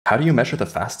How do you measure the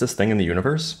fastest thing in the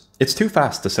universe? It's too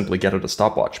fast to simply get out a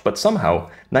stopwatch, but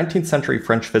somehow, 19th century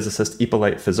French physicist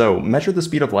Hippolyte Fizeau measured the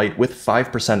speed of light with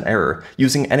 5% error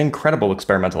using an incredible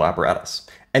experimental apparatus.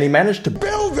 And he managed to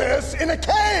build this in a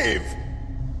cave!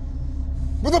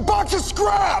 With a box of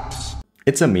scraps!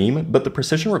 It's a meme, but the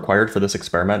precision required for this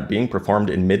experiment being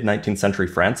performed in mid-19th century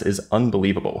France is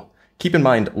unbelievable. Keep in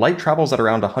mind, light travels at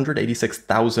around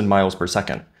 186,000 miles per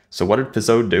second. So what did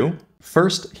Fizeau do?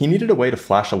 First, he needed a way to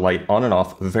flash a light on and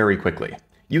off very quickly.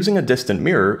 Using a distant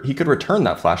mirror, he could return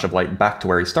that flash of light back to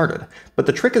where he started, but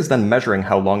the trick is then measuring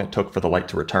how long it took for the light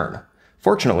to return.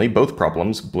 Fortunately, both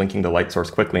problems, blinking the light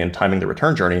source quickly and timing the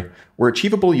return journey, were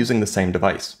achievable using the same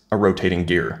device, a rotating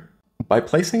gear. By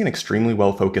placing an extremely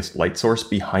well-focused light source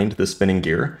behind the spinning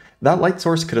gear, that light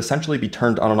source could essentially be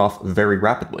turned on and off very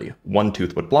rapidly. One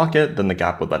tooth would block it, then the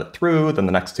gap would let it through, then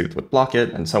the next tooth would block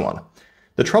it, and so on.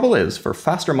 The trouble is, for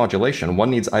faster modulation,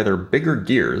 one needs either bigger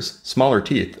gears, smaller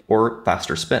teeth, or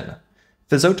faster spin.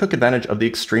 Fizeau took advantage of the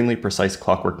extremely precise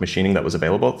clockwork machining that was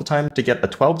available at the time to get a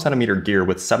 12cm gear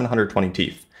with 720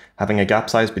 teeth, having a gap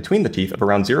size between the teeth of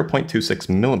around 0.26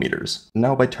 millimeters.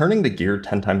 Now, by turning the gear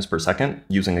 10 times per second,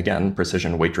 using again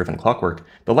precision weight-driven clockwork,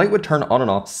 the light would turn on and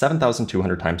off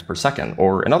 7,200 times per second,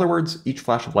 or in other words, each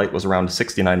flash of light was around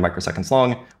 69 microseconds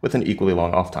long, with an equally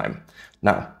long off time.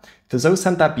 Now, Fizeau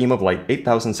sent that beam of light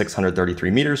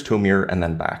 8,633 meters to a mirror and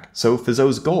then back, so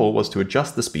Fizeau's goal was to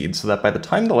adjust the speed so that by the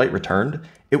time the light returned,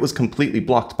 it was completely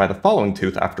blocked by the following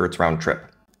tooth after its round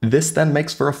trip. This then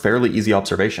makes for a fairly easy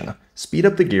observation. Speed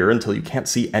up the gear until you can't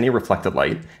see any reflected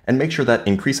light, and make sure that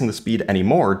increasing the speed any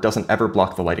more doesn't ever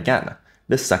block the light again.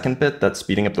 This second bit, that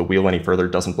speeding up the wheel any further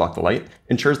doesn't block the light,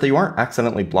 ensures that you aren't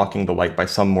accidentally blocking the light by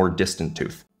some more distant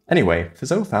tooth. Anyway,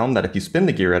 Fizeau found that if you spin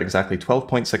the gear at exactly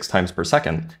 12.6 times per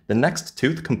second, the next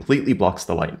tooth completely blocks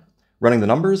the light. Running the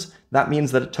numbers, that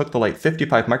means that it took the light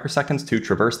 55 microseconds to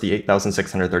traverse the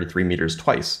 8,633 meters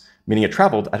twice, meaning it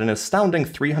traveled at an astounding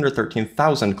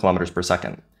 313,000 kilometers per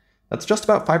second. That's just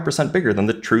about 5% bigger than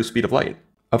the true speed of light.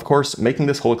 Of course, making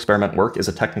this whole experiment work is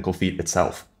a technical feat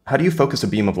itself. How do you focus a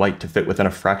beam of light to fit within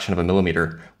a fraction of a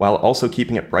millimeter, while also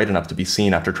keeping it bright enough to be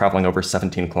seen after traveling over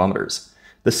 17 kilometers?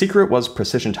 The secret was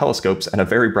precision telescopes and a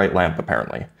very bright lamp,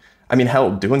 apparently. I mean,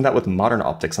 hell, doing that with modern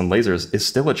optics and lasers is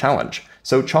still a challenge,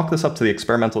 so chalk this up to the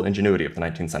experimental ingenuity of the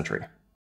 19th century.